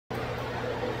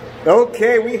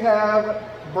Okay, we have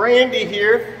Brandy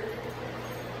here.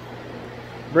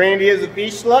 Brandy the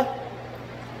Vizsla.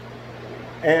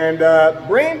 And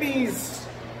Brandy's,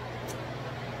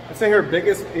 I'd say her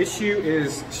biggest issue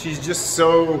is she's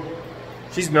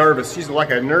nervous. She's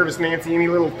like a nervous Nancy. Any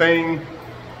little thing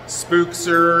spooks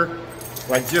her.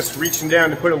 Like just reaching down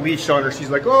to put a leash on her,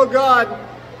 she's like, oh God.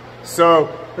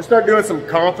 So we start doing some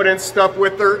confidence stuff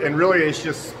with her, and really it's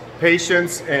just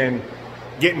patience and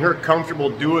getting her comfortable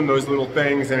doing those little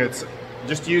things, and it's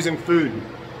just using food.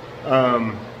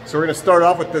 So we're gonna start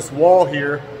off with this wall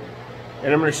here,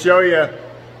 and I'm gonna show you,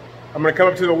 I'm gonna come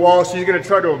up to the wall, she's gonna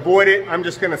try to avoid it. I'm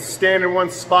just gonna stand in one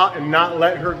spot and not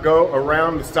let her go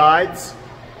around the sides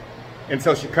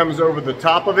until she comes over the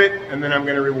top of it, and then I'm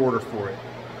gonna reward her for it.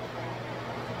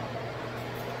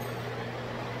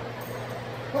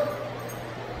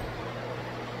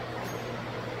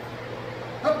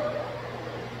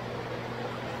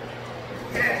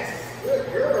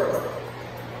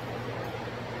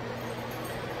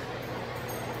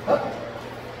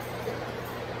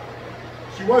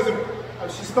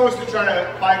 She's supposed to try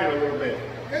to fight it a little bit.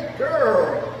 Good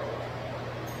girl.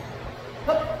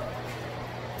 Hup.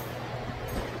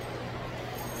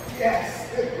 Yes,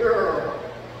 good girl.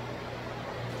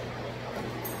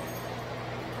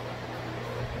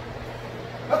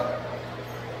 Hup.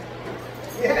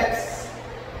 Yes.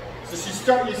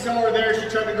 So you saw her there, she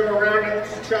tried to go around it.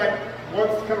 She tried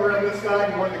once to come around this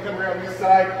side and one to come around this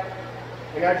side.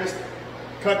 And I just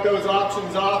cut those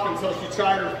options off until she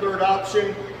tried her third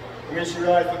option. And then she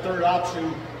realized the third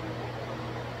option,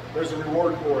 there's a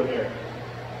reward for her there.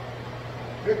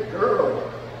 Good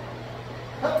girl.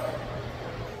 Hup.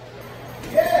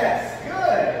 Yes,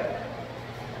 good.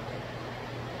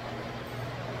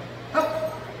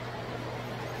 Hup.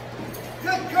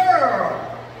 Good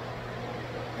girl.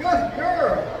 Good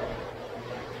girl.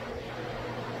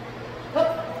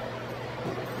 Hup.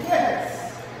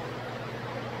 Yes.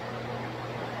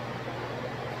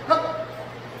 Hup.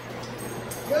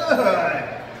 Good.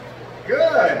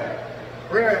 Good.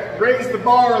 We're going to raise the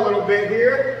bar a little bit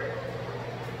here.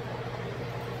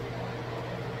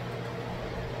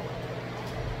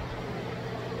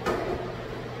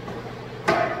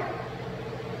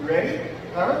 Ready?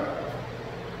 Huh?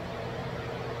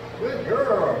 Good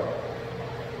girl.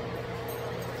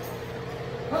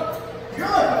 Huh?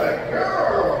 Good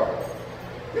girl.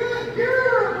 Good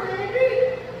girl,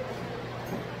 baby.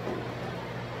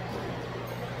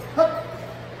 Huh?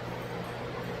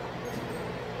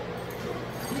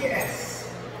 Yes.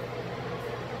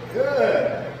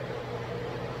 Good.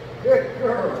 Good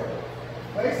girl.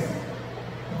 Nice.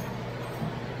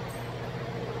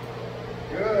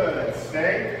 Good.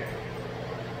 Stay.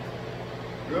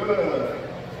 Good.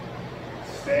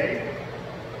 Stay.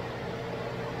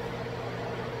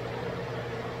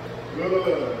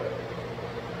 Good.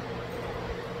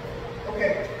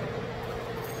 Okay.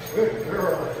 Good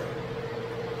girl.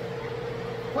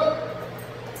 Huh.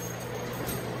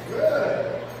 Good.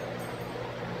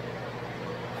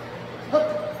 Hup.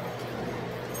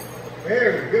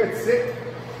 Very good. Sit.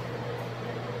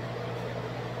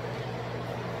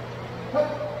 Hup.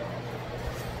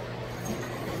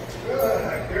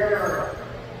 Good girl.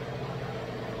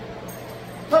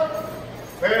 Hup.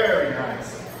 Very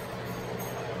nice.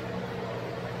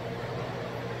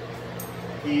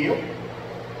 Heel.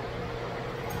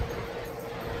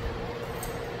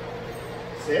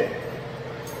 Sit.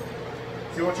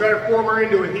 So we'll try to form her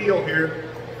into a heel here.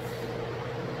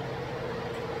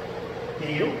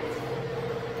 Heel.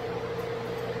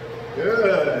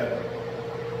 Good.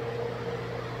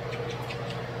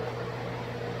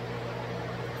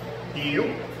 Heel.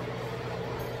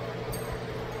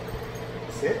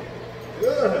 Sit.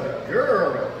 Good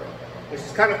girl. This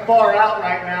is kind of far out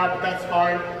right now, but that's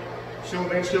fine. She'll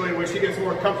eventually, when she gets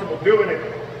more comfortable doing it,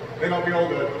 then I'll be able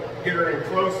to get her in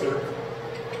closer.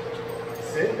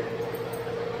 Sit.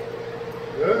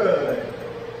 Good.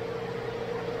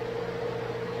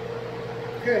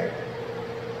 Okay.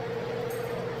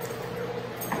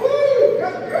 Woo!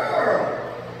 Good girl.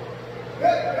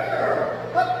 Good girl.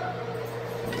 Up.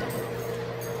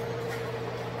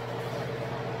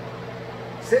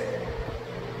 Sit.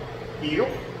 Heel.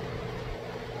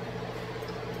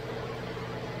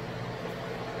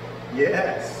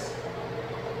 Yes.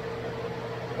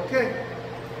 Okay.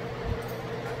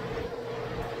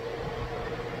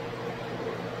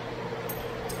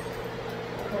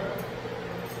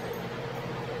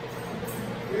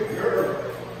 Good girl.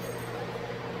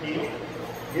 Heel.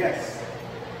 Yes.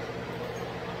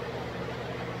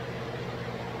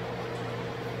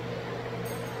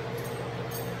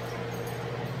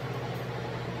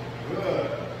 Good.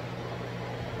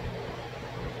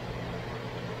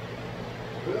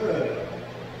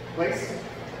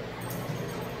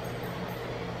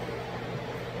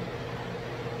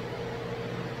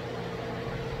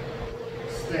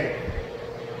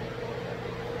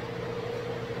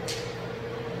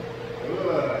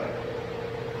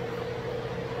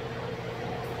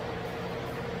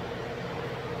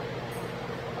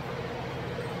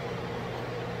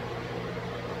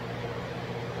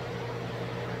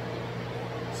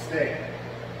 Stay.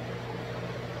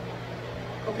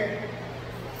 Okay.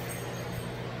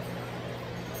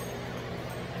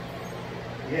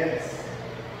 Yes.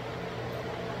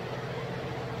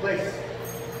 Place.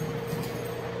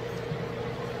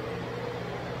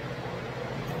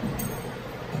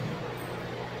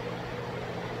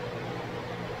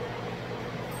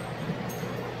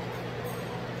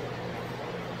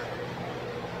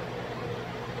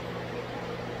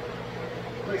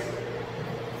 Place.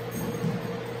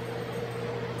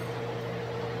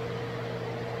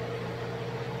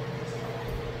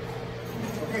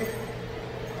 Okay.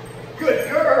 Good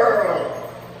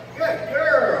girl. Good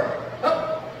girl.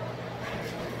 Up.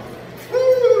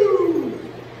 Woo.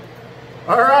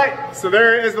 All right. So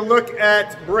there is a look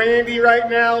at Brandy right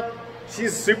now.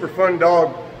 She's a super fun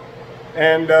dog.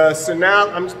 And so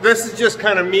now this is just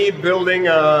kind of me building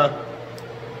a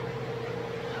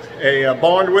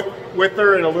bond with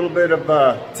her and a little bit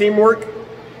of teamwork.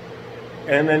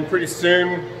 And then pretty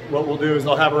soon what we'll do is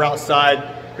I'll have her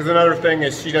outside, because another thing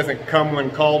is she doesn't come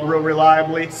when called real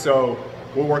reliably, so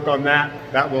we'll work on that.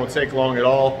 That won't take long at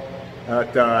all.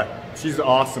 But she's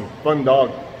awesome, fun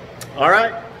dog. All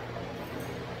right.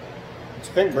 What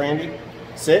you think, Brandy?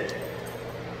 Sit.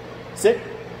 Sit.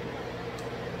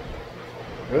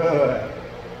 Good.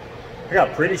 Look how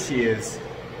pretty she is.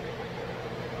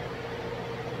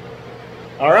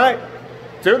 All right.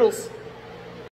 Toodles.